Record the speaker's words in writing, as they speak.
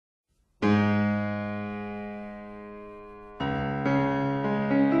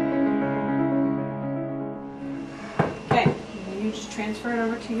transfer it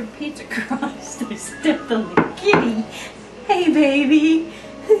over to your pizza crust. I stepped on the kitty. Hey, baby.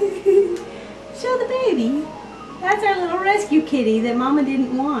 Show the baby. That's our little rescue kitty that Mama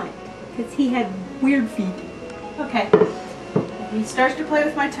didn't want because he had weird feet. Okay. If he starts to play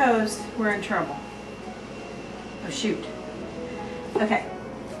with my toes, we're in trouble. Oh, shoot. Okay.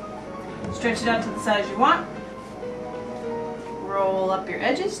 Stretch it out to the size you want. Roll up your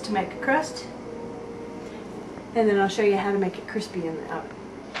edges to make a crust. And then I'll show you how to make it crispy in the oven.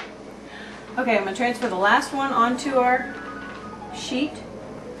 Okay, I'm going to transfer the last one onto our sheet,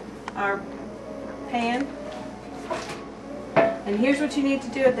 our pan. And here's what you need to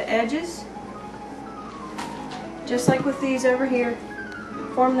do at the edges. Just like with these over here,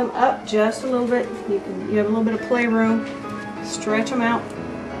 form them up just a little bit. You have a little bit of playroom. Stretch them out.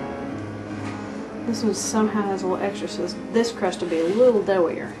 This one somehow has a little extra, so this crust will be a little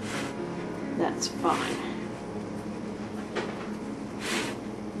doughier. That's fine.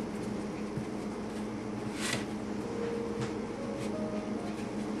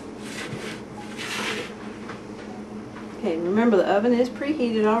 Okay, remember the oven is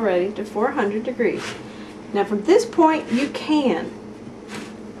preheated already to 400 degrees. Now from this point you can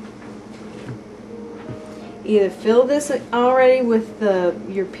either fill this already with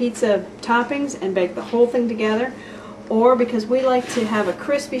your pizza toppings and bake the whole thing together, or because we like to have a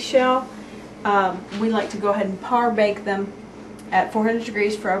crispy shell, we like to go ahead and par bake them at 400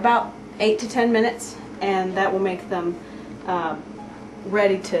 degrees for about 8 to 10 minutes, and that will make them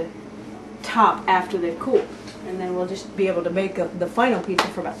ready to top after they've cooled. And then we'll just be able to make the final pizza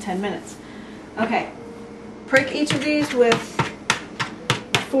for about 10 minutes. Okay, prick each of these with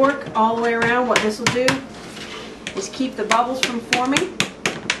a fork all the way around. What this will do is keep the bubbles from forming.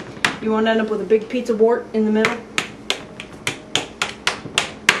 You won't end up with a big pizza wart in the middle.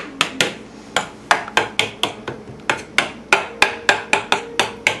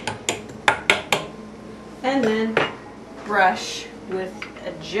 And then brush with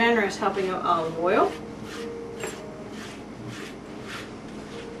a generous helping of olive oil.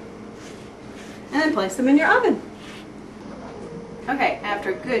 And then place them in your oven. Okay,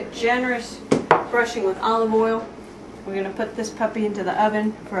 after a good generous brushing with olive oil, we're going to put this puppy into the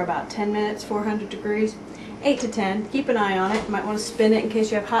oven for about 10 minutes, 400 degrees, 8 to 10. Keep an eye on it. You might want to spin it in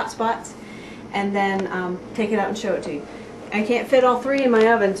case you have hot spots, and then take it out and show it to you. I can't fit all three in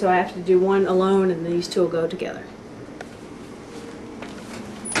my oven, so I have to do one alone, and these two will go together.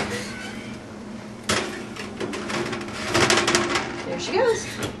 There she goes.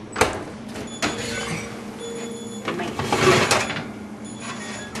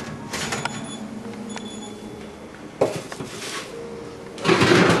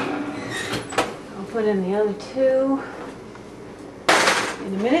 Put in the other two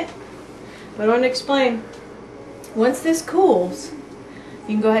in a minute. But I want to explain, once this cools,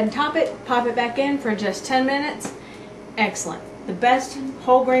 you can go ahead and top it, pop it back in for just 10 minutes. Excellent. The best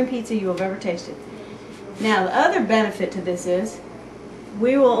whole grain pizza you have ever tasted. Now the other benefit to this is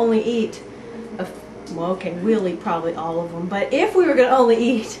we will only eat well, okay, we'll eat probably all of them, but if we were going to only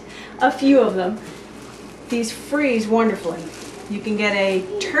eat a few of them, these freeze wonderfully. You can get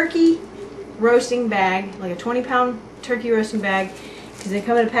a turkey roasting bag, like a 20-pound turkey roasting bag, because they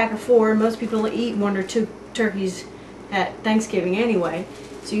come in a pack of 4. Most people eat 1 or 2 turkeys at Thanksgiving anyway.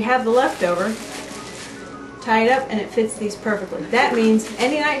 So you have the leftover, tie it up, and it fits these perfectly. That means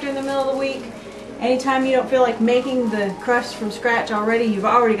any night during the middle of the week, anytime you don't feel like making the crust from scratch already, you've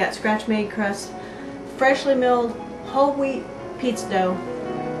already got scratch-made crust, freshly milled whole wheat pizza dough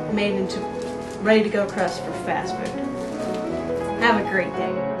made into ready-to-go crust for fast food. Have a great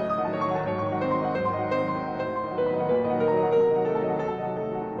day.